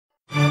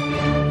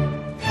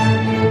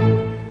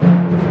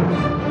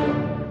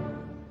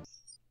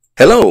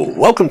Hello,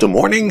 welcome to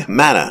Morning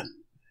Manna,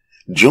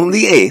 June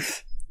the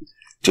 8th,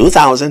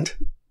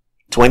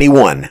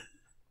 2021.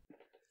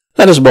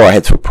 Let us bow our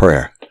heads for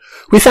prayer.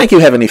 We thank you,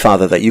 Heavenly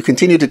Father, that you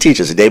continue to teach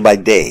us day by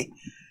day,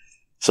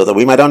 so that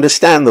we might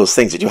understand those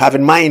things that you have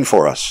in mind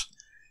for us,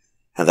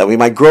 and that we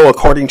might grow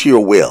according to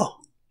your will.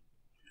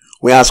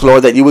 We ask,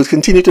 Lord, that you will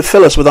continue to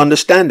fill us with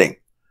understanding,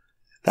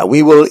 that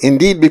we will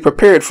indeed be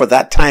prepared for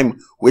that time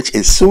which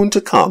is soon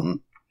to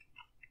come.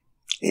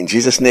 In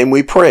Jesus' name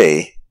we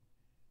pray.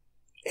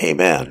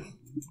 Amen.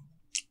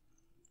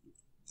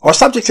 Our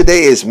subject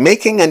today is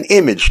making an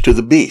image to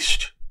the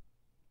beast.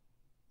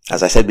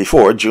 As I said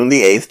before, June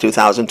the 8th,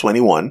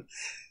 2021,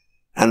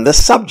 and the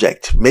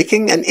subject,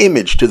 making an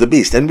image to the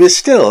beast. And we're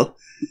still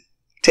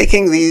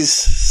taking these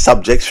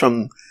subjects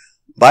from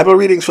Bible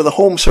Readings for the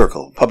Home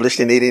Circle,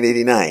 published in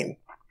 1889.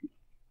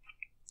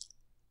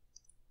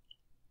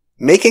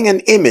 Making an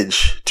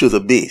image to the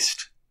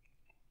beast.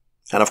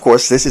 And of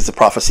course, this is the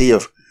prophecy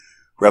of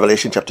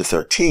Revelation chapter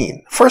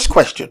 13. First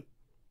question.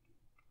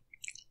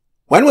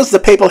 When was the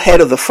papal head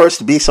of the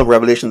first beast of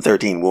Revelation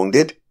 13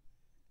 wounded?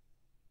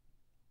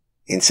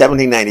 In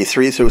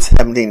 1793 through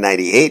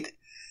 1798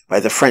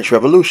 by the French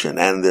Revolution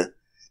and the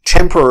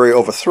temporary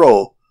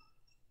overthrow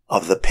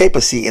of the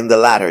papacy in the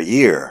latter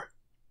year.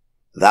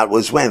 That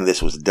was when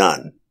this was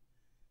done.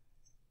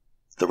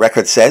 The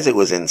record says it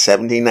was in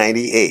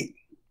 1798.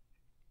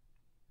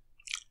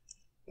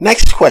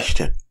 Next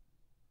question.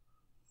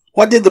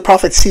 What did the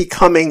prophet see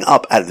coming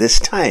up at this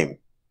time?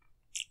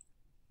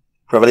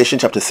 Revelation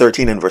chapter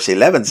 13 and verse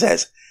 11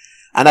 says,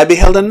 "And I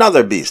beheld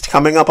another beast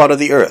coming up out of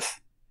the earth.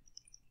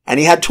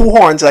 And he had 2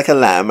 horns like a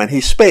lamb, and he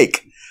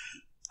spake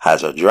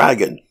as a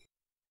dragon."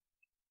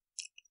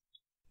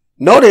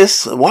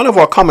 Notice one of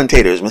our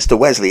commentators, Mr.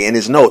 Wesley, in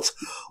his notes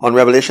on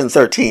Revelation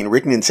 13,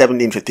 written in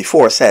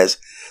 1754, says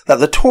that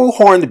the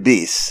 2-horned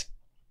beast,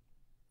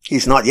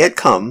 he's not yet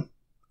come,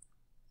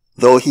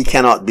 though he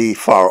cannot be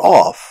far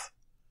off,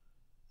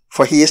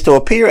 for he is to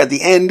appear at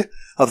the end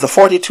of the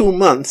 42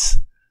 months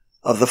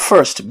of the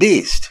first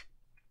beast.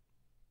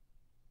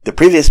 The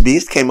previous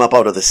beast came up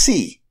out of the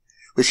sea,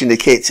 which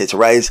indicates its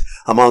rise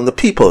among the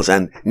peoples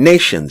and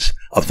nations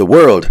of the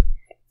world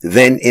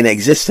then in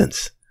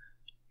existence,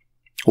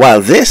 while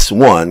this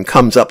one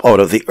comes up out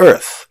of the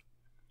earth.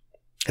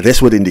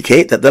 This would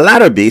indicate that the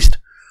latter beast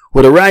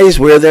would arise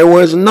where there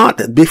was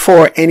not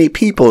before any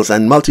peoples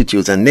and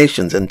multitudes and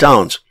nations and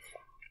towns.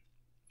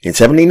 In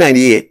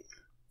 1798,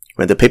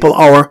 when the papal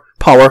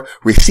power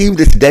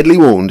received its deadly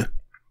wound,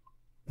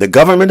 the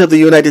government of the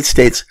United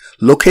States,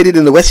 located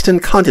in the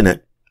Western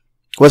continent,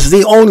 was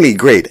the only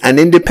great and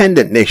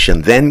independent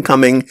nation then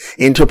coming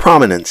into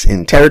prominence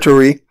in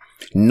territory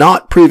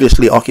not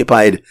previously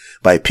occupied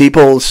by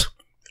peoples,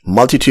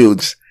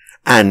 multitudes,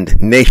 and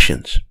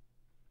nations.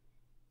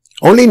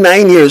 Only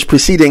 9 years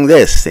preceding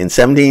this, in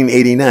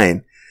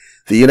 1789,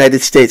 the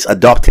United States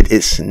adopted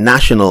its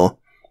national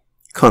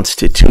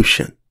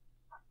constitution.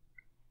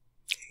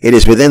 It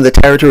is within the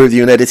territory of the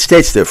United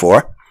States,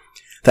 therefore,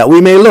 that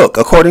we may look,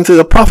 according to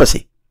the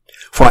prophecy,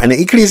 for an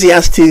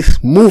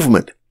ecclesiastic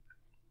movement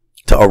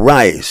to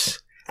arise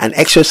and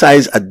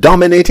exercise a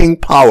dominating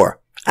power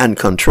and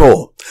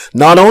control,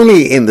 not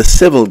only in the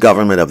civil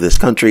government of this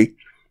country,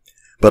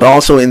 but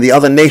also in the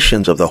other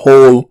nations of the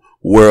whole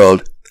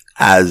world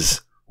as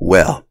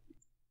well.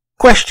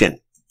 Question.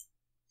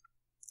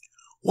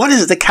 What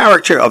is the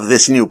character of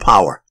this new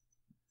power?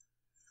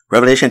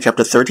 Revelation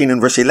chapter 13 and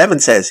verse 11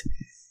 says,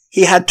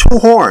 "He had 2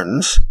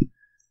 horns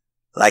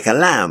like a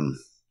lamb."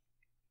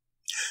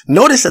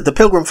 Notice that the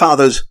Pilgrim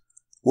Fathers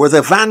were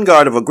the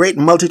vanguard of a great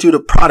multitude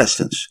of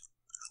Protestants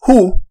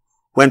who,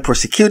 when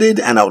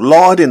persecuted and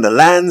outlawed in the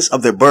lands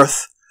of their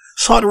birth,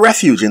 sought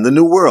refuge in the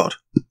New World,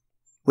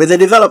 where they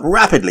developed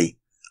rapidly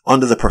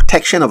under the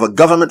protection of a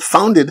government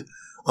founded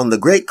on the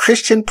great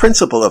Christian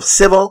principle of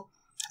civil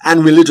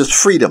and religious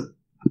freedom.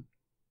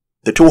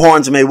 The 2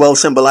 horns may well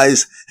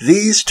symbolize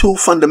these 2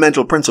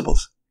 fundamental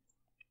principles.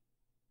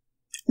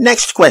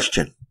 Next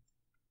question.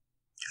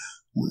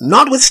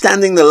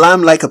 Notwithstanding the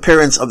lamb-like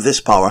appearance of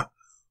this power,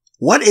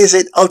 what is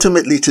it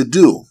ultimately to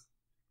do?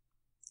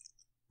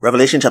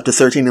 Revelation chapter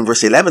 13 and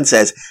verse 11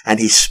 says, "And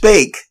he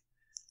spake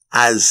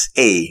as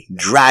a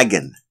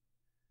dragon."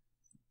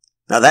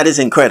 Now that is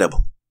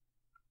incredible.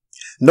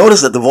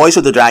 Notice that the voice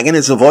of the dragon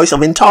is the voice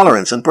of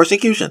intolerance and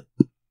persecution.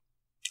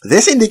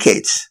 This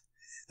indicates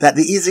that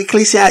the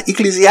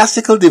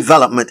ecclesiastical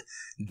development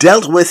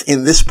dealt with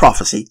in this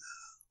prophecy,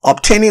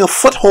 obtaining a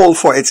foothold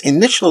for its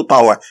initial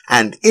power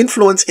and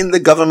influence in the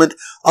government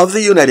of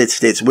the United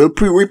States, will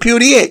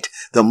repudiate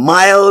the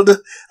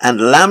mild and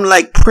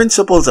lamb-like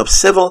principles of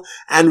civil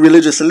and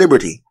religious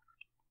liberty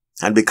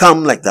and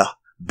become like the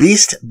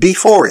beast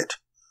before it,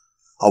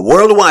 a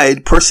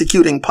worldwide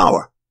persecuting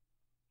power.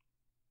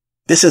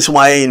 This is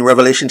why in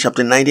Revelation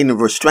chapter 19 and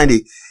verse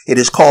 20, it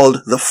is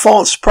called the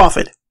false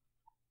prophet.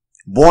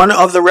 Born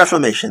of the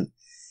Reformation,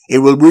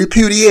 it will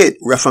repudiate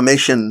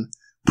Reformation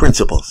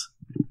principles.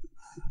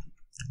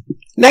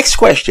 Next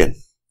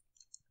question.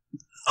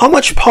 How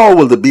much power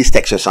will the beast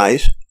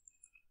exercise?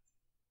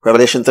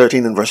 Revelation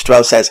 13 and verse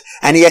 12 says,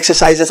 "And he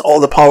exercises all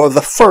the power of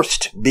the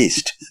first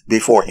beast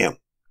before him,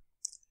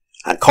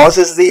 and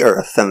causes the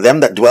earth and them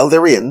that dwell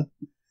therein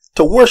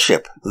to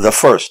worship the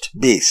first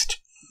beast,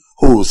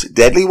 whose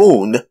deadly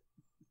wound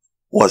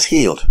was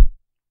healed."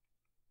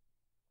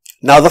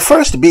 Now the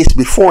first beast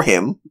before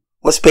him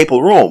was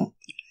papal Rome,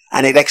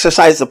 and it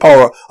exercised the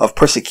power of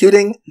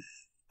persecuting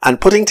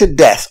and putting to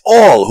death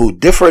all who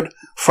differed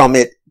from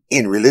it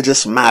in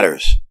religious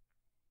matters.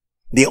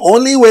 The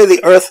only way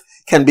the earth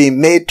can be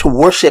made to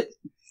worship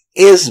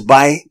is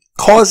by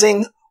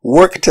causing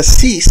work to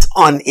cease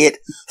on it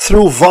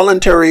through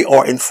voluntary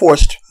or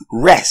enforced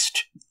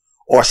rest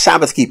or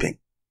Sabbath keeping.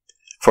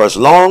 For as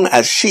long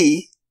as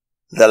she,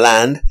 the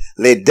land,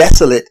 lay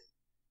desolate,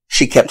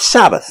 she kept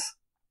Sabbath.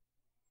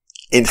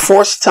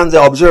 Enforced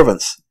Sunday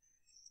observance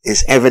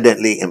is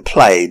evidently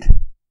implied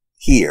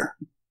here.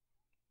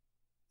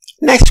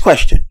 Next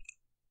question.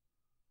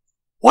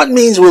 What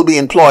means will be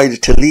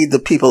employed to lead the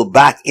people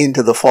back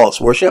into the false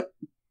worship?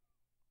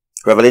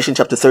 Revelation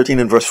chapter 13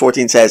 and verse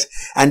 14 says,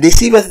 "And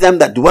deceiveth them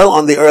that dwell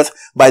on the earth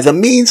by the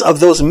means of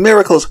those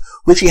miracles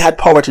which he had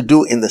power to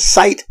do in the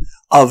sight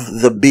of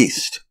the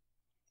beast."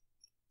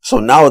 So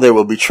now there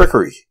will be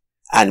trickery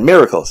and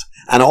miracles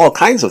and all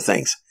kinds of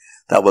things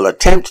that will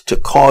attempt to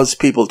cause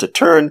people to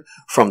turn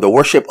from the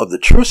worship of the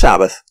true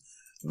Sabbath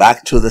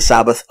back to the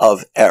Sabbath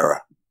of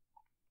error.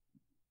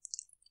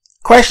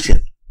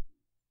 Question.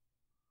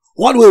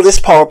 What will this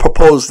power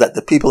propose that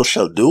the people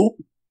shall do?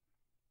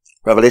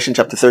 Revelation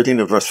chapter 13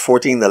 and verse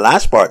 14, the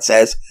last part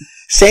says,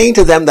 "Saying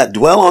to them that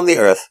dwell on the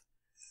earth,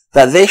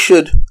 that they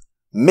should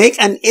make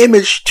an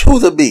image to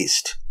the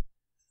beast,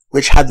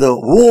 which had the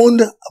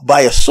wound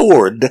by a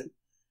sword,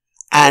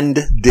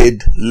 and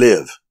did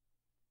live."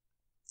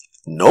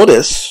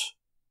 Notice,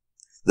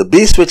 the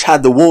beast which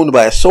had the wound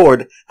by a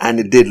sword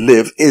and did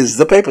live is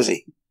the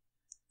papacy.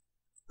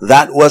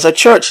 That was a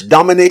church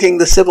dominating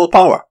the civil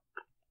power.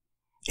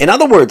 In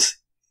other words,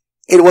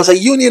 it was a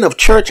union of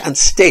church and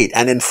state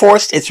and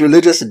enforced its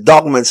religious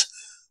dogmas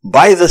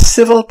by the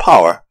civil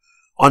power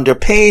under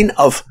pain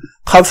of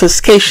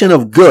confiscation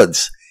of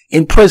goods,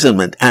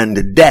 imprisonment,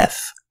 and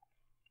death.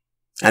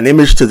 An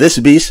image to this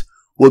beast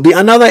will be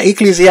another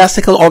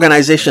ecclesiastical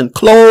organization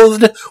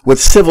clothed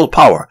with civil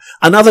power,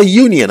 another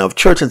union of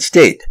church and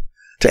state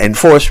to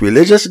enforce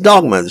religious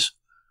dogmas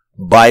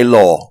by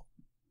law.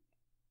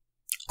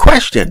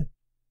 Question.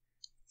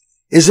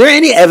 Is there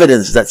any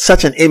evidence that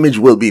such an image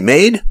will be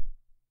made?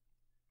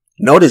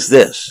 Notice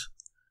this.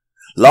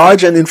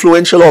 Large and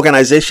influential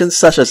organizations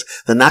such as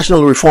the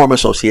National Reform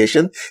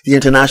Association, the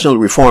International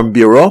Reform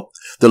Bureau,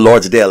 the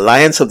Lord's Day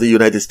Alliance of the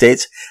United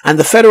States, and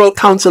the Federal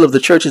Council of the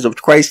Churches of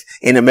Christ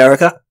in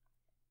America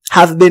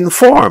have been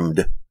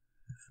formed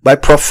by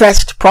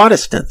professed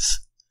Protestants,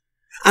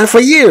 and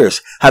for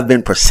years have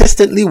been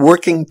persistently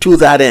working to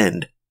that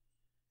end.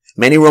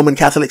 Many Roman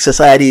Catholic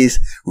societies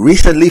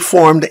recently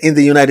formed in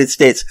the United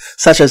States,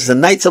 such as the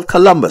Knights of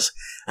Columbus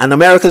and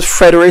America's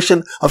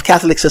Federation of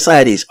Catholic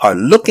Societies, are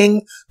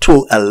looking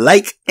to a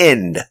like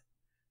end,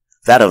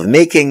 that of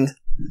making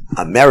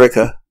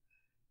America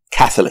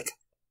Catholic.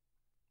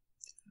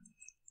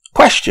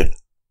 Question.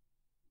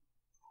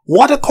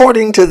 What,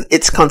 according to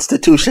its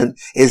constitution,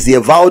 is the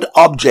avowed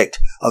object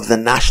of the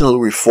National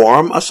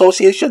Reform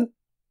Association?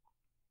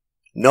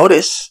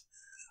 Notice,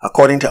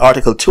 according to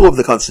Article 2 of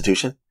the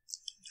Constitution,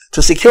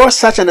 to secure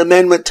such an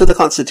amendment to the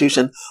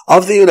Constitution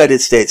of the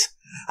United States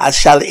as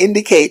shall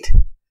indicate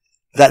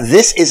that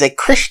this is a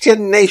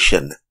Christian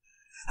nation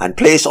and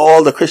place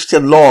all the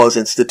Christian laws,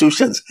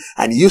 institutions,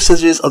 and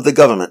usages of the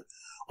government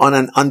on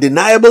an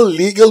undeniable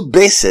legal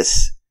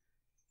basis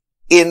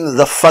in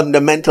the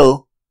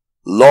fundamental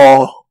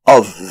law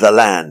of the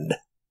land.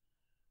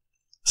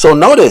 So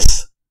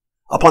notice,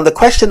 upon the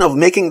question of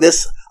making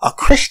this a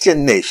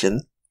Christian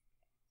nation,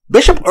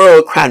 Bishop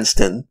Earl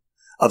Cranston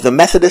of the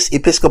Methodist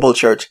Episcopal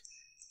Church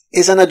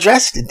in an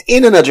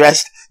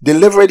address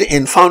delivered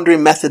in Foundry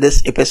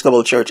Methodist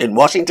Episcopal Church in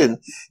Washington,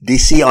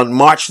 D.C. on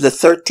March the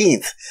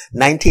 13th,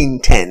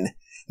 1910,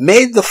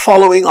 made the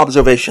following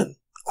observation,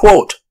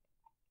 quote,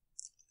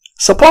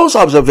 "Suppose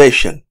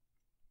observation,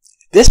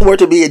 this were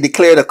to be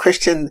declared a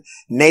Christian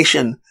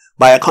nation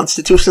by a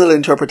constitutional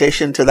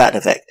interpretation to that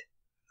effect.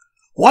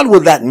 What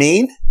would that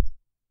mean?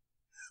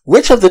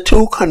 Which of the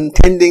two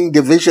contending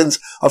divisions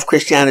of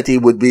Christianity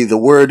would be the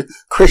word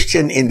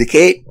Christian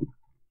indicate?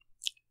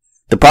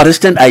 The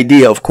Protestant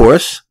idea, of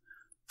course,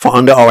 for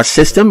under our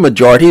system,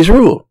 majorities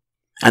rule,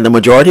 and the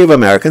majority of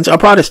Americans are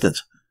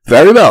Protestants.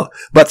 Very well.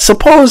 But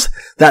suppose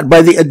that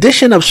by the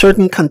addition of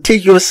certain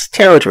contiguous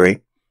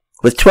territory,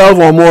 with 12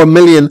 or more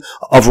million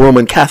of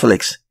Roman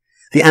Catholics,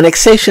 the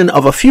annexation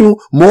of a few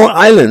more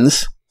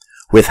islands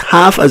with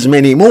half as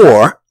many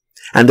more,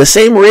 and the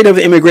same rate of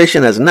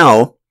immigration as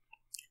now,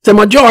 the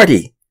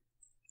majority,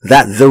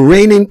 that the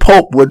reigning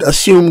Pope would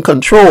assume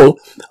control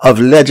of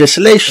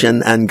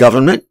legislation and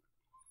government,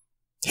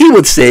 he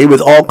would say with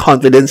all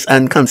confidence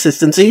and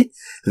consistency,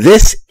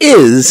 this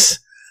is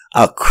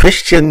a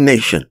Christian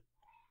nation.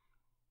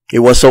 It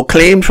was so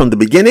claimed from the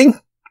beginning,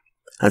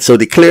 and so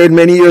declared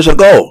many years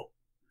ago.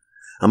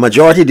 A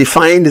majority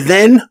defined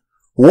then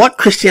what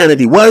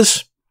Christianity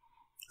was.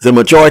 The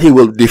majority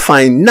will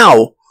define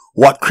now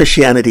what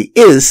Christianity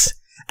is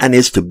and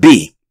is to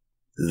be.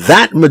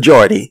 That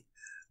majority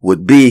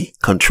would be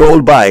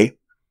controlled by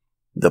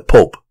the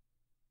Pope.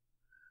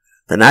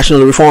 The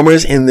national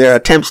reformers, in their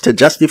attempts to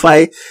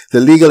justify the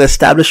legal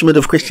establishment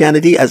of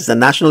Christianity as the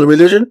national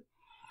religion,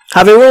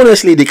 have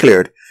erroneously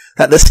declared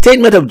that the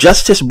statement of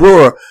Justice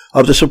Brewer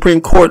of the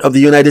Supreme Court of the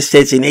United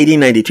States in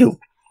 1892,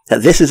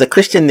 that this is a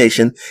Christian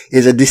nation,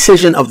 is a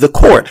decision of the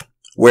court,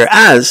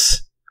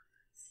 whereas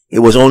it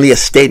was only a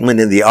statement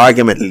in the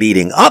argument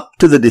leading up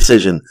to the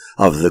decision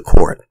of the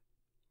court.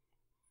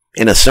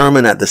 In a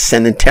sermon at the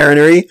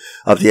centenary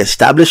of the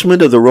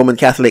establishment of the Roman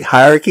Catholic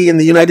hierarchy in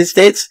the United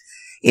States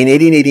in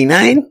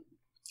 1889,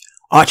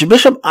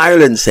 Archbishop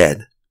Ireland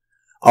said,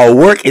 "Our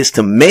work is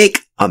to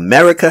make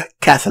America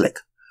Catholic,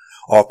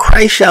 or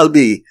Christ shall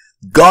be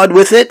God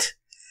with it,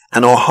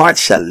 and our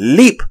hearts shall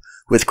leap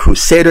with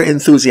crusader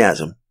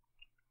enthusiasm."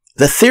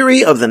 The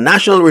theory of the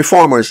national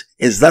reformers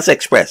is thus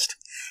expressed: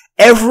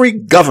 every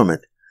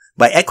government,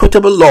 by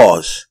equitable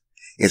laws,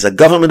 is a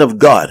government of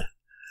God.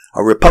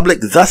 A republic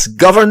thus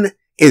governed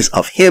is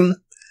of Him,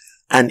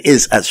 and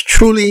is as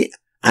truly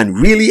and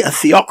really a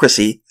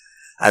theocracy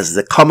as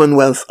the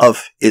Commonwealth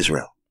of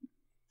Israel.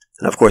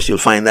 And of course, you'll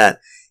find that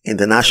in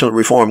the National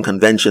Reform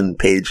Convention,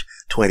 page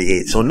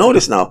 28. So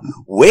notice now,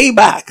 way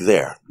back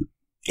there,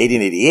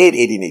 1888,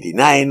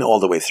 1889, all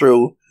the way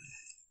through,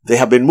 they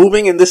have been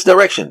moving in this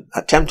direction,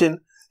 attempting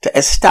to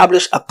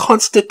establish a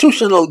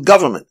constitutional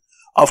government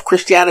of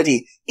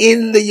Christianity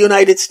in the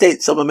United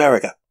States of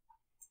America.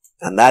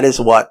 And that is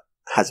what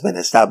has been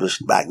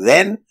established back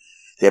then.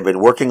 They've been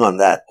working on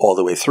that all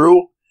the way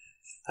through,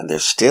 and they're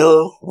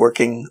still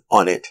working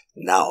on it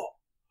now.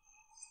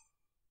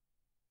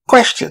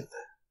 Question: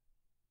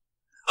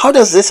 how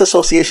does this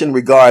association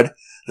regard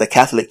the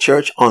Catholic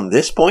Church on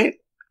this point?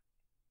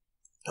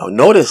 Now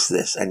notice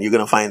this, and you're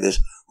going to find this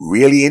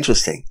really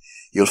interesting.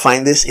 You'll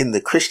find this in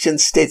the Christian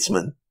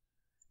Statesman,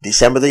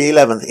 December the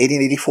 11th,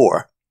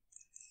 1884.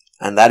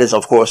 And that is,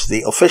 of course,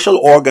 the official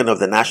organ of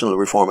the National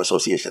Reform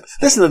Association.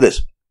 Listen to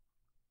this.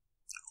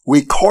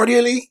 "We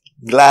cordially,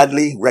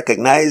 gladly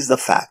recognize the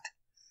fact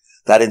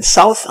that in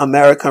South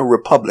American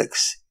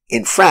republics,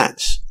 in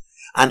France,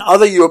 and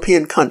other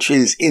European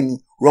countries in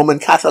Roman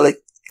Catholic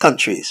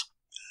countries,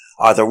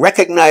 are the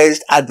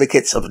recognized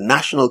advocates of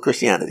national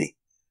Christianity,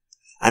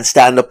 and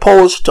stand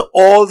opposed to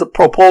all the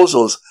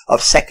proposals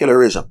of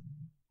secularism.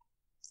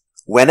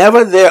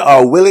 Whenever they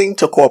are willing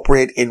to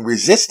cooperate in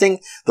resisting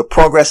the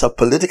progress of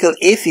political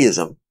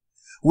atheism,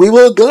 we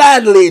will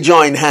gladly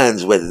join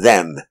hands with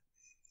them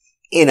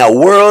in a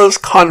world's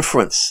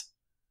conference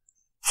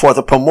for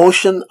the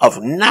promotion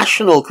of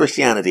national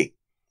Christianity,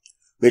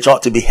 which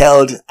ought to be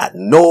held at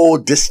no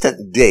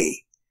distant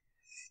day.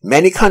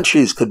 Many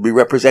countries could be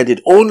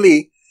represented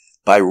only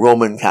by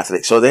Roman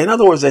Catholics." So in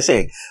other words, they're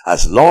saying,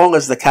 as long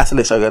as the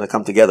Catholics are going to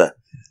come together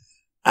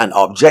and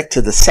object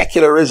to the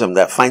secularism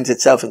that finds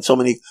itself in so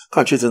many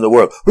countries in the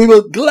world, we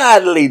will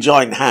gladly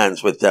join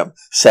hands with them,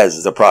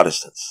 says the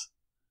Protestants.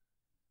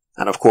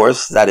 And of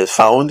course, that is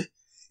found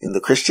in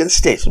the Christian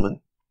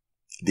Statesman,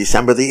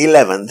 December the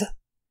 11th,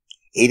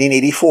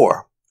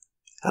 1884.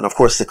 And of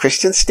course, the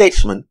Christian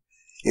Statesman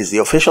is the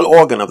official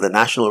organ of the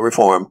National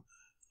Reform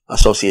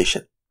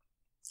Association.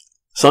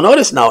 So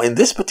notice now, in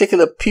this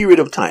particular period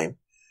of time,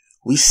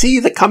 we see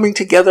the coming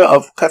together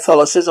of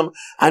Catholicism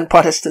and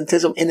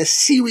Protestantism in a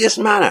serious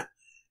manner.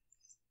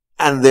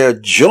 And their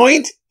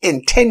joint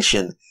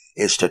intention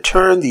is to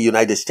turn the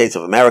United States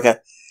of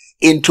America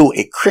into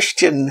a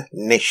Christian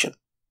nation.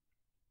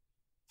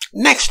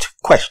 Next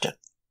question.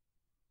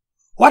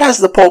 What has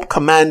the Pope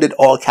commanded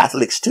all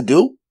Catholics to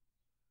do?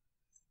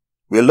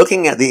 We're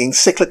looking at the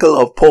encyclical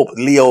of Pope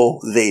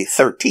Leo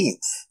XIII.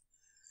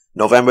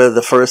 November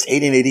the 1st,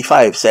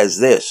 1885 says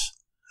this: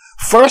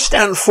 "First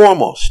and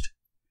foremost,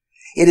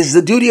 it is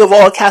the duty of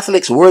all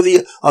Catholics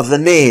worthy of the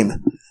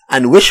name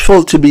and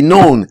wishful to be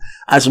known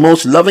as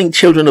most loving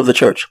children of the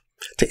Church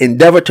to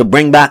endeavor to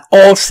bring back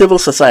all civil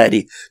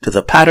society to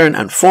the pattern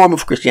and form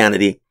of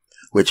Christianity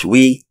which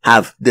we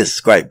have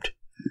described."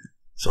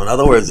 So in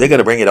other words, they're going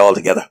to bring it all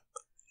together.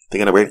 They're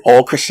going to bring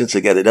all Christians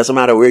together. It doesn't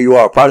matter where you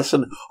are,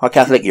 Protestant or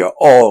Catholic, you're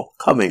all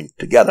coming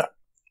together.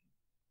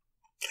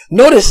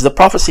 Notice the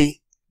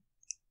prophecy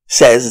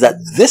says that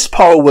this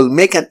power will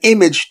make an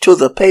image to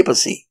the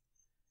papacy.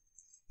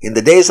 In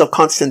the days of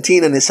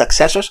Constantine and his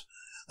successors,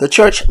 the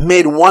church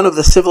made one of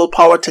the civil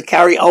power to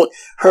carry out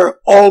her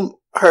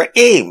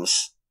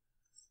aims.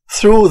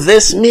 Through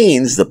this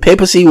means, the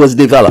papacy was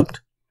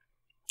developed.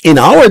 In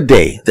our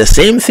day, the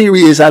same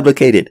theory is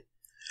advocated,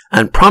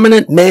 and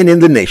prominent men in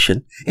the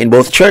nation, in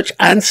both church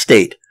and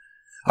state,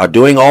 are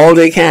doing all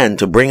they can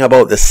to bring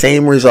about the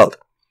same result,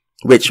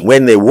 which,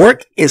 when their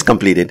work is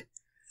completed,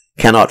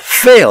 cannot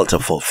fail to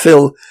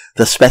fulfill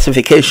the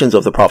specifications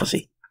of the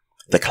prophecy.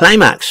 The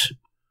climax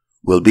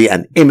will be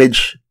an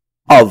image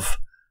of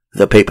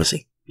the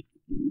papacy.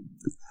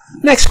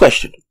 Next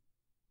question.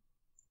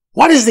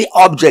 What is the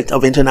object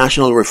of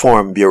International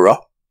Reform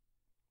Bureau?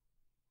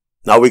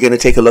 Now we're going to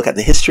take a look at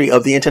the history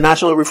of the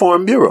International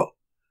Reform Bureau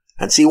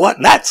and see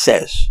what that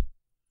says.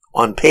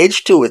 On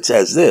page 2, it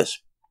says this: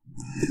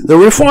 the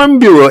Reform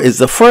Bureau is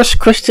the first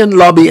Christian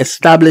lobby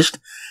established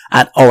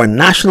at our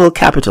national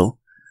capital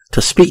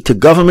to speak to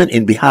government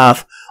in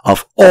behalf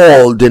of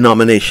all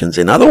denominations.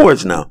 In other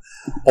words now,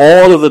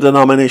 all of the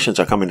denominations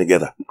are coming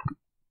together.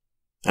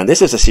 And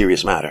this is a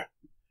serious matter,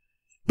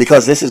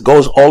 because this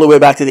goes all the way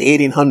back to the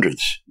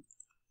 1800s.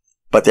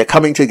 But they're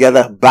coming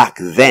together back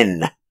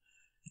then.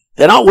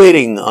 They're not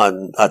waiting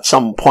at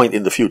some point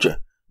in the future.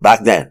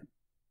 Back then.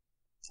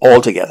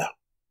 All together.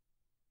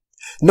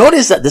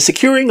 Notice that the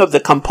securing of the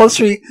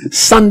compulsory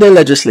Sunday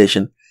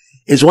legislation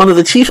is one of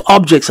the chief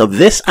objects of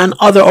this and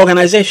other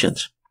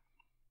organizations.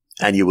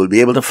 And you will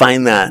be able to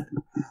find that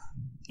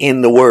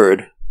in the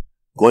Word,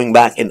 going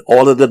back in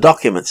all of the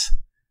documents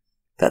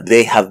that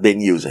they have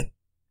been using.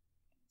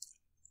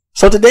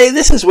 So today,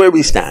 this is where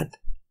we stand.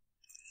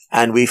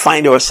 And we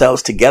find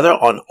ourselves together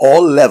on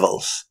all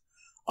levels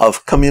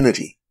of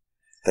community.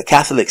 The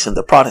Catholics and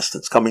the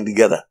Protestants coming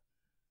together.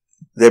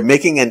 They're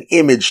making an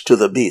image to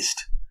the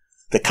beast.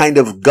 The kind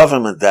of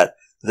government that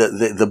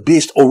the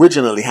beast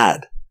originally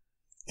had.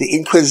 The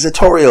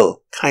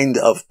inquisitorial kind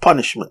of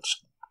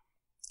punishments.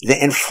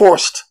 The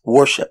enforced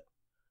worship.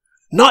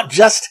 Not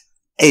just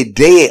a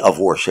day of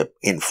worship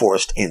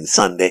enforced in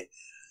Sunday,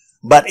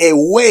 but a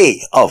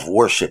way of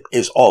worship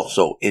is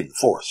also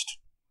enforced.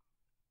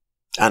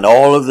 And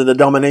all of the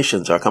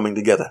denominations are coming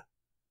together.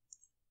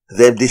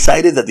 They've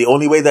decided that the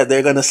only way that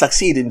they're going to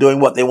succeed in doing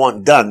what they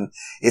want done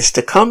is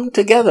to come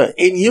together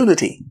in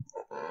unity.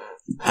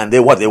 And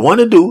what they want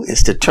to do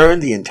is to turn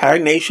the entire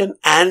nation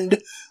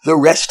and the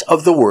rest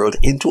of the world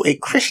into a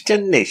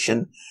Christian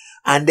nation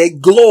and a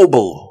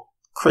global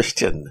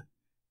Christian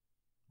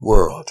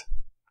world.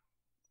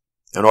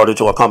 In order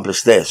to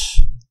accomplish this,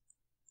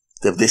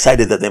 they've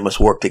decided that they must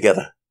work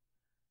together.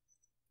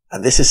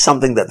 And this is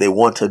something that they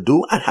want to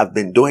do and have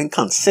been doing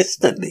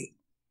consistently.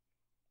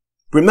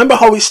 Remember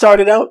how we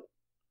started out?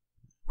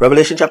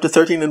 Revelation chapter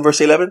 13 and verse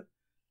 11.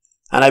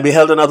 And I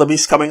beheld another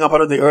beast coming up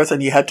out of the earth,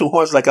 and he had 2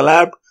 horns like a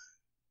lamb,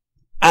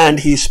 and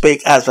he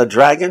spake as a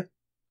dragon.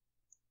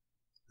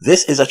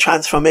 This is a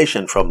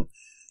transformation from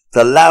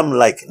the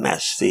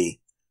lamb-likeness, the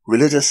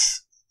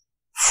religious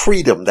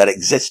freedom that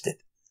existed,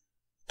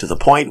 to the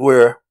point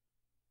where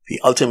he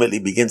ultimately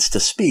begins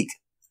to speak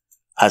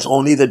as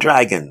only the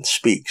dragon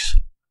speaks,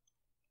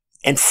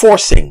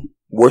 enforcing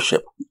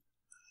worship.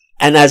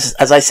 And as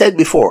I said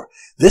before,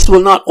 this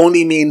will not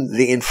only mean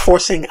the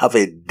enforcing of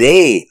a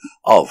day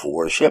of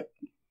worship,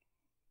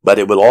 but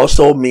it will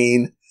also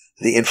mean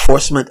the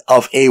enforcement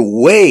of a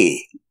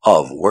way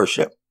of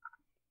worship.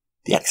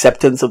 The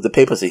acceptance of the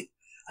papacy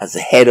as the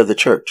head of the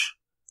church.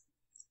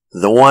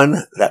 The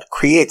one that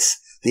creates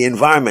the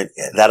environment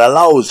that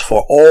allows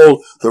for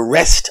all the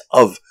rest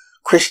of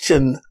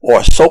Christian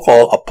or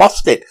so-called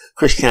apostate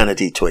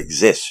Christianity to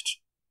exist.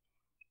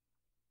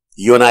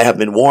 You and I have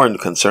been warned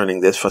concerning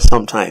this for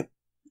some time.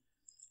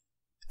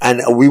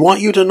 And we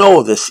want you to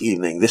know this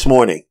evening, this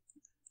morning,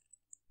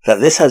 that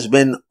this has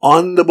been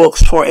on the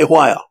books for a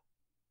while.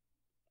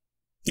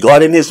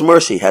 God in His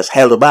mercy has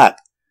held back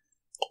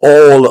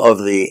all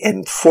of the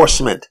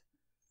enforcement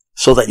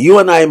so that you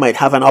and I might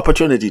have an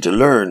opportunity to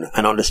learn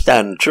and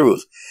understand the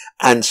truth,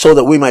 and so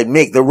that we might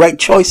make the right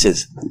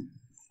choices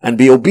and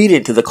be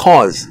obedient to the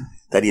cause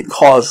that He had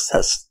caused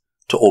us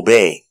to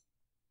obey.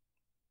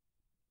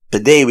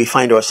 Today we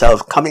find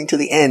ourselves coming to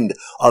the end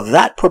of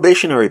that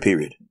probationary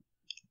period.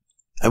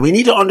 And we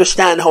need to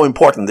understand how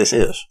important this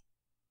is.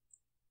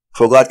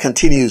 For God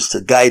continues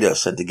to guide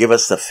us and to give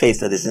us the faith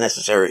that is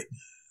necessary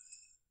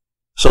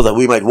so that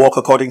we might walk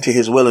according to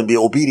His will and be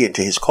obedient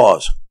to His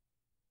cause.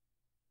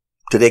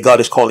 Today God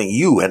is calling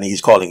you and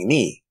He's calling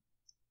me.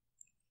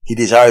 He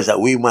desires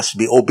that we must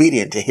be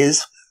obedient to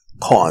His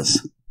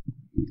cause.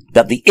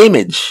 That the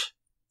image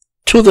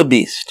to the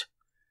beast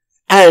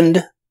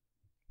and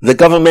the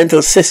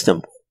governmental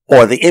system,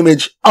 or the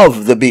image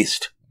of the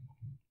beast,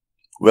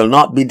 will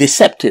not be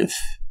deceptive,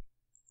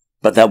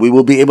 but that we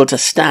will be able to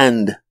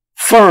stand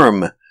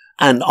firm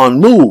and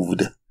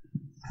unmoved,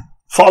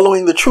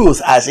 following the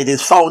truth as it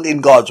is found in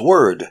God's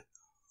Word,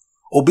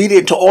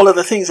 obedient to all of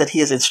the things that He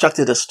has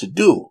instructed us to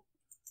do,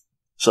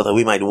 so that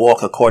we might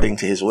walk according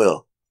to His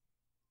will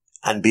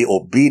and be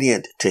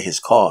obedient to His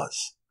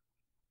cause.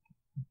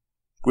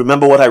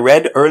 Remember what I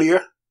read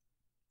earlier?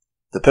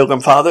 The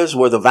Pilgrim Fathers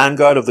were the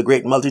vanguard of the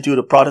great multitude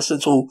of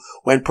Protestants who,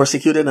 when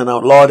persecuted and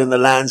outlawed in the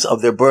lands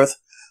of their birth,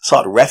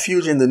 sought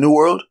refuge in the New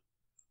World,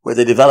 where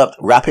they developed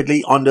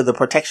rapidly under the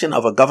protection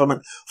of a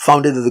government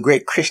founded in the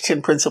great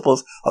Christian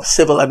principles of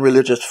civil and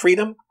religious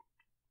freedom.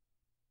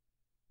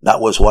 That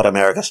was what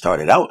America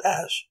started out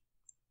as.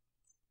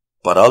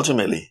 But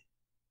ultimately,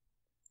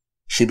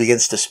 she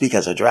begins to speak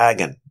as a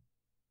dragon.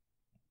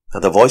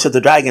 And the voice of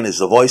the dragon is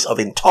the voice of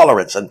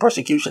intolerance and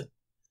persecution.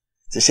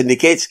 This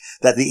indicates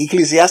that the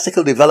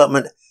ecclesiastical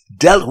development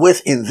dealt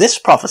with in this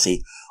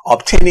prophecy,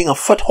 obtaining a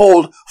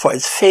foothold for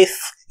its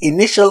faith's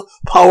initial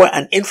power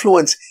and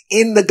influence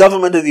in the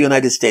government of the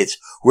United States,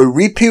 will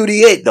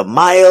repudiate the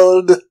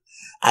mild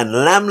and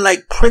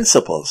lamb-like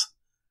principles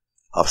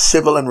of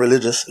civil and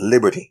religious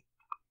liberty,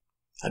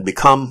 and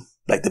become,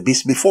 like the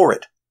beast before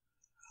it,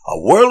 a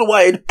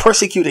worldwide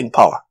persecuting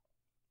power.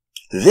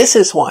 This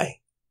is why,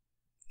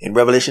 in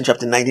Revelation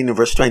chapter 19 and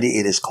verse 20,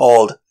 it is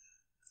called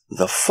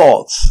the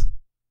false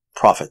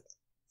prophet.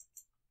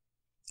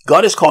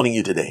 God is calling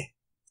you today,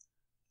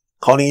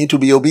 calling you to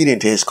be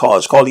obedient to his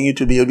cause, calling you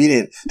to be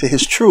obedient to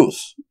his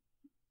truth.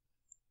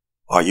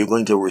 Are you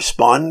going to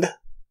respond?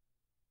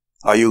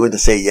 Are you going to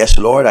say, yes,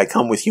 Lord, I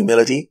come with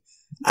humility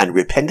and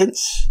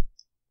repentance?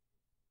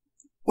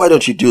 Why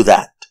don't you do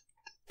that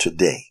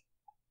today?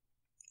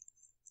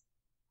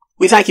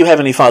 We thank you,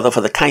 Heavenly Father,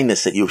 for the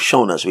kindness that you've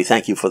shown us. We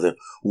thank you for the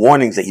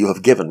warnings that you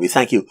have given. We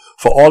thank you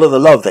for all of the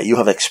love that you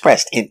have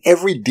expressed in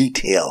every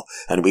detail.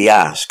 And we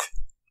ask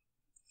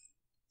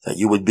that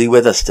you would be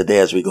with us today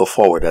as we go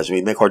forward, as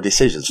we make our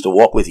decisions to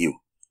walk with you.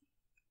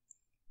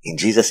 In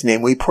Jesus'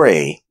 name we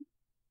pray.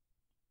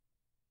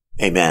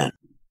 Amen.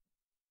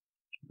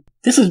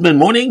 This has been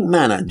Morning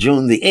Manna,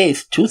 June the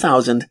 8th,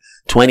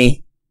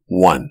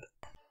 2021.